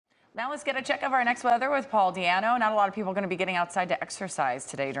Now let's get a check of our next weather with Paul Deanno. Not a lot of people are going to be getting outside to exercise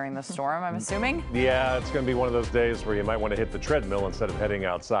today during the storm, I'm assuming. Yeah, it's going to be one of those days where you might want to hit the treadmill instead of heading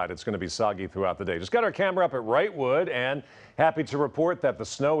outside. It's going to be soggy throughout the day. Just got our camera up at Wrightwood and happy to report that the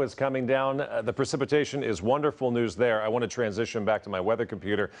snow is coming down. The precipitation is wonderful news there. I want to transition back to my weather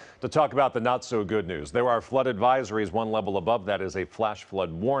computer to talk about the not so good news. There are flood advisories. One level above that is a flash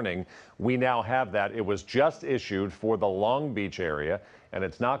flood warning. We now have that. It was just issued for the Long Beach area, and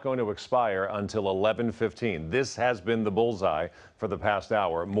it's not going to expire until 11:15. This has been the bullseye for the past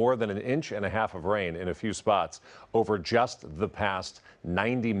hour. More than 1.5 inches of rain in a few spots over just the past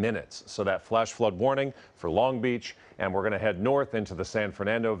 90 minutes. So that flash flood warning for Long Beach, and we're going to head north into the San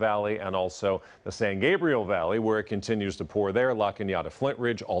Fernando Valley and also the San Gabriel Valley, where it continues to pour there. La Cañada, Flint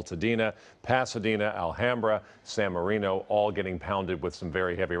Ridge, Altadena, Pasadena, Alhambra, San Marino, all getting pounded with some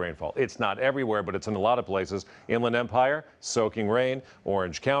very heavy rainfall. It's not everywhere, but it's in a lot of places. Inland Empire, soaking rain.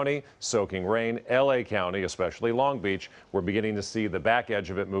 Orange County, soaking rain. LA County, especially Long Beach, we're beginning to see the back edge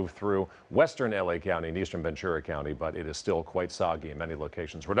of it move through western LA County and eastern Ventura County, but it is still quite soggy in many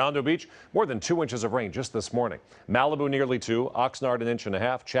locations. Redondo Beach, more than 2 inches of rain just this morning. Malibu, nearly 2. Oxnard, 1.5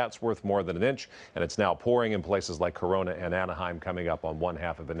 inches. Chatsworth, more than 1 inch. And it's now pouring in places like Corona and Anaheim, coming up on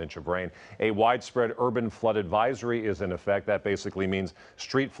 1/2 inch of rain. A widespread urban flood advisory is in effect. That basically means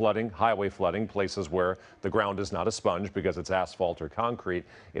street flooding, highway flooding, places where the ground is not a sponge because it's asphalt or concrete.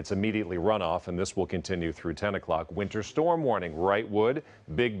 It's immediately runoff, and this will continue through 10 o'clock. Winter storm warning. Wrightwood,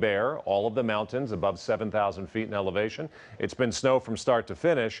 Big Bear, all of the mountains above 7,000 feet in elevation. It's been snow from start to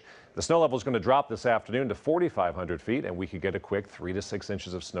finish. The snow level is going to drop this afternoon to 4,500 feet, and we could get a quick 3 to 6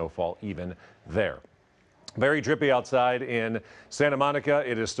 inches of snowfall even there. Very drippy outside in Santa Monica.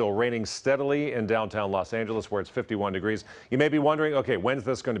 It is still raining steadily in downtown Los Angeles, where it's 51 degrees. You may be wondering, okay, when's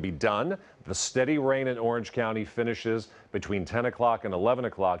this going to be done? The steady rain in Orange County finishes between 10 o'clock and 11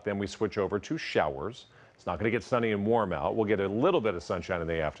 o'clock. Then we switch over to showers. It's not going to get sunny and warm out. We'll get a little bit of sunshine in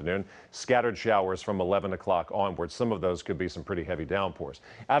the afternoon. Scattered showers from 11 o'clock onwards. Some of those could be some pretty heavy downpours.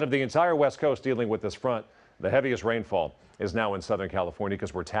 Out of the entire West Coast dealing with this front, the heaviest rainfall is now in Southern California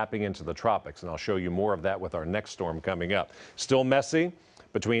because we're tapping into the tropics, and I'll show you more of that with our next storm coming up. Still messy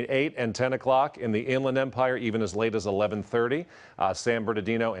between 8 and 10 o'clock in the Inland Empire, even as late as 11:30. San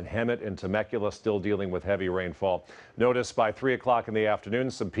Bernardino and Hemet and Temecula still dealing with heavy rainfall. Notice by 3 o'clock in the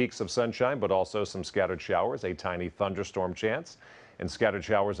afternoon, some peaks of sunshine, but also some scattered showers, a tiny thunderstorm chance. And scattered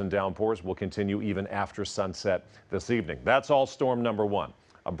showers and downpours will continue even after sunset this evening. That's all storm number 1.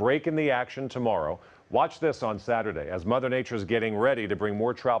 A break in the action tomorrow. Watch this on Saturday as Mother Nature is getting ready to bring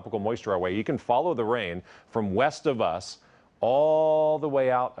more tropical moisture our way. You can follow the rain from west of us all the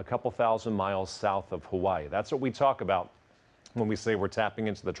way out a couple thousand miles south of Hawaii. That's what we talk about when we say we're tapping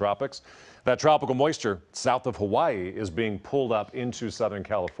into the tropics. That tropical moisture south of Hawaii is being pulled up into Southern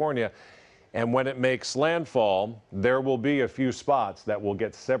California. And when it makes landfall, there will be a few spots that will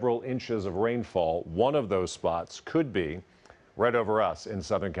get several inches of rainfall. One of those spots could be right over us in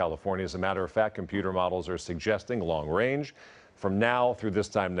Southern California. As a matter of fact, computer models are suggesting long range. From now through this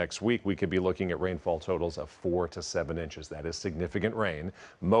time next week, we could be looking at rainfall totals of 4 to 7 inches. That is significant rain.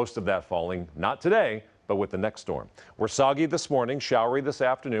 Most of that falling not today, but with the next storm. We're soggy this morning, showery this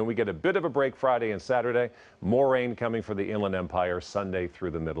afternoon. We get a bit of a break Friday and Saturday. More rain coming for the Inland Empire Sunday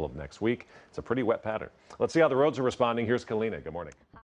through the middle of next week. It's a pretty wet pattern. Let's see how the roads are responding. Here's Kalina. Good morning.